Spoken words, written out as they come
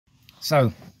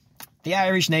So, the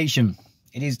Irish nation,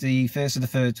 it is the 1st of the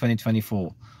 3rd,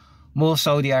 2024. More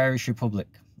so the Irish Republic,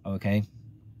 okay?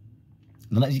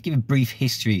 Now, let's give a brief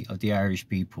history of the Irish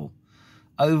people.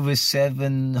 Over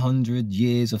 700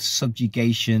 years of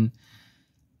subjugation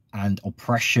and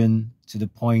oppression, to the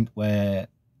point where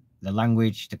the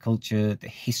language, the culture, the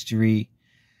history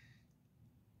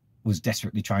was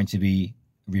desperately trying to be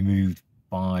removed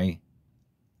by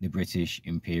the British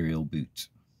imperial boot.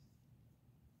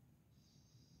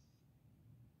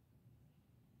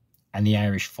 And the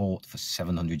Irish fought for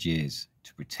 700 years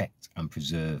to protect and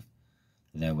preserve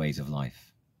their ways of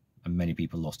life. And many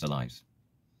people lost their lives.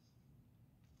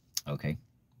 Okay.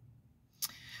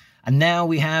 And now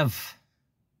we have,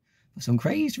 for some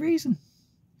crazy reason,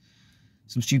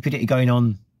 some stupidity going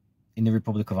on in the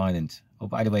Republic of Ireland. Oh,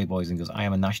 by the way, boys and girls, I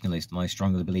am a nationalist, and I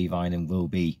strongly believe Ireland will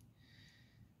be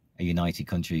a united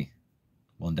country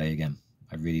one day again.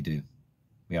 I really do.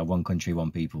 We are one country,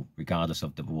 one people, regardless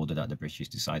of the border that the British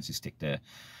decide to stick there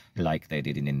like they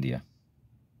did in India.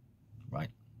 Right?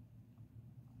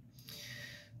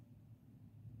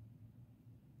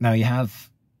 Now you have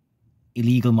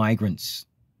illegal migrants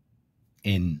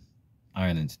in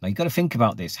Ireland. Now you've got to think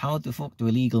about this. How the fuck do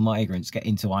illegal migrants get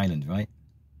into Ireland, right?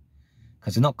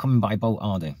 Because they're not coming by boat,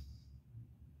 are they?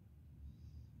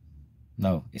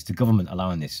 No, it's the government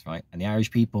allowing this, right? And the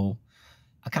Irish people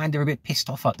are kind of a bit pissed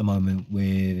off at the moment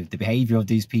with the behaviour of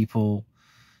these people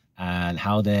and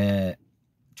how they're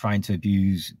trying to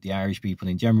abuse the Irish people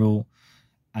in general.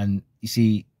 And you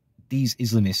see, these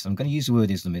Islamists, I'm going to use the word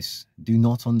Islamists, do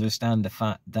not understand the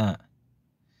fact that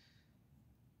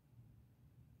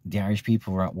the Irish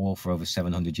people were at war for over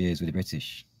 700 years with the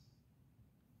British.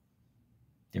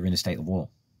 They were in a state of war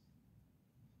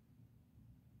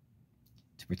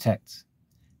to protect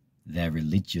their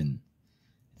religion,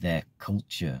 their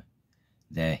culture,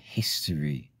 their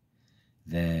history,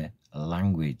 their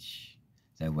language,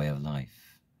 their way of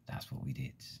life. That's what we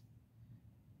did.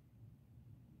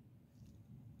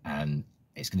 And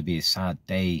it's going to be a sad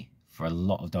day for a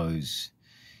lot of those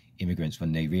immigrants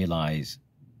when they realise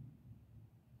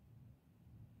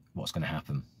what's going to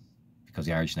happen, because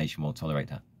the Irish nation won't tolerate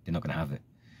that. They're not going to have it.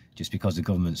 Just because the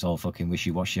government's all fucking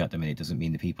wishy-washy at the minute doesn't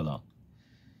mean the people are.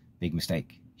 Big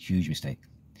mistake. Huge mistake.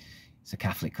 It's a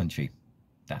Catholic country.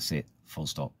 That's it. Full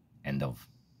stop. End of.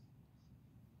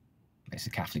 It's a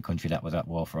Catholic country that was at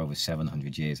war for over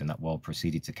 700 years, and that war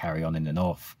proceeded to carry on in the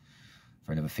north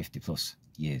for another 50 plus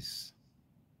years.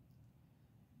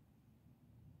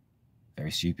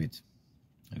 Very stupid.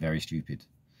 Very stupid.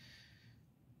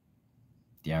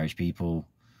 The Irish people,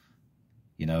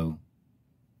 you know,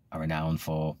 are renowned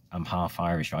for, I'm half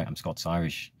Irish, right? I'm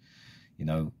Scots-Irish. You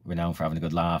know, renowned for having a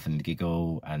good laugh and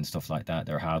giggle and stuff like that.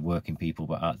 They're hard-working people,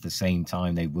 but at the same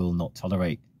time, they will not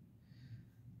tolerate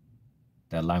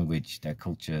their language, their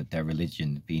culture, their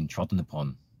religion being trodden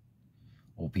upon,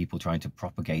 or people trying to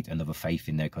propagate another faith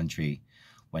in their country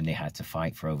when they had to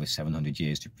fight for over 700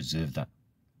 years to preserve that.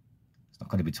 It's not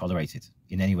going to be tolerated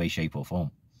in any way, shape, or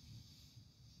form.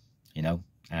 You know,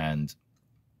 and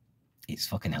it's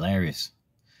fucking hilarious.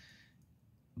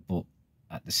 But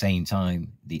at the same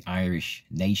time, the Irish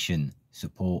nation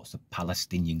supports the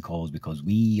Palestinian cause because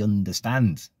we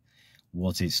understand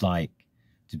what it's like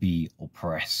to be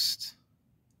oppressed,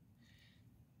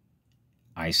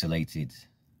 isolated,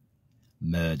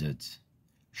 murdered,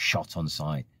 shot on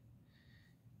sight,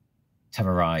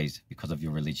 terrorized because of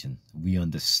your religion. We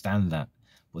understand that,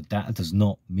 but that does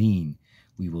not mean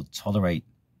we will tolerate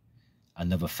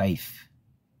another faith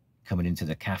coming into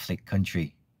the Catholic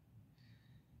country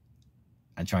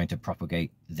and trying to propagate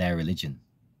their religion.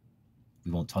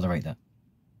 We won't tolerate that,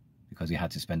 because we had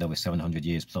to spend over 700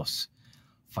 years plus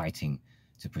fighting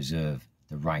to preserve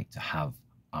the right to have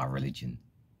our religion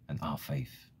and our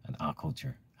faith and our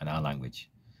culture and our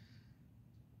language.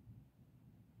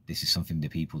 This is something the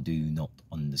people do not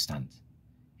understand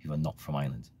who are not from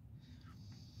Ireland.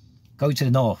 Go to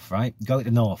the north, right? Go to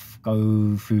the north,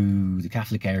 go through the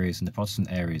Catholic areas and the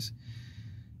Protestant areas,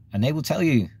 and they will tell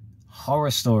you horror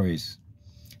stories.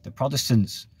 The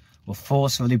Protestants were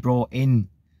forcefully brought in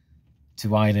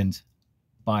to Ireland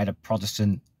by the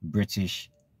Protestant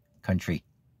British country.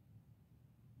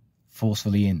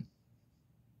 Forcefully in.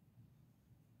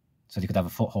 So they could have a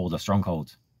foothold, a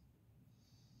stronghold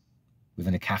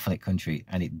within a Catholic country,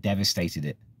 and it devastated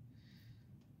it.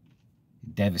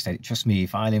 Devastated. Trust me,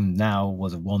 if Ireland now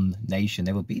was a one nation,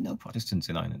 there would be no Protestants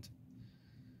in Ireland.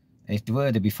 And if there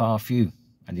were, there'd be far few,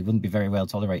 and they wouldn't be very well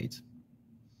tolerated.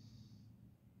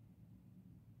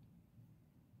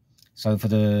 So for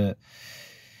the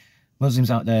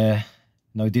Muslims out there,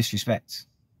 no disrespect.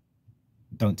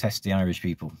 Don't test the Irish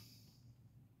people.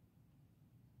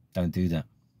 Don't do that.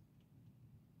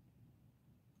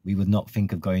 We would not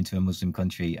think of going to a Muslim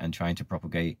country and trying to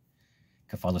propagate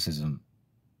Catholicism,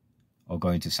 or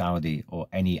going to Saudi or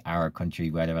any Arab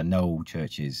country where there are no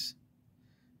churches,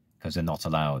 because they're not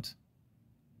allowed,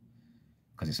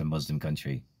 because it's a Muslim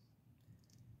country.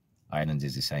 Ireland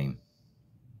is the same.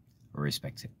 We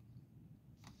respect it.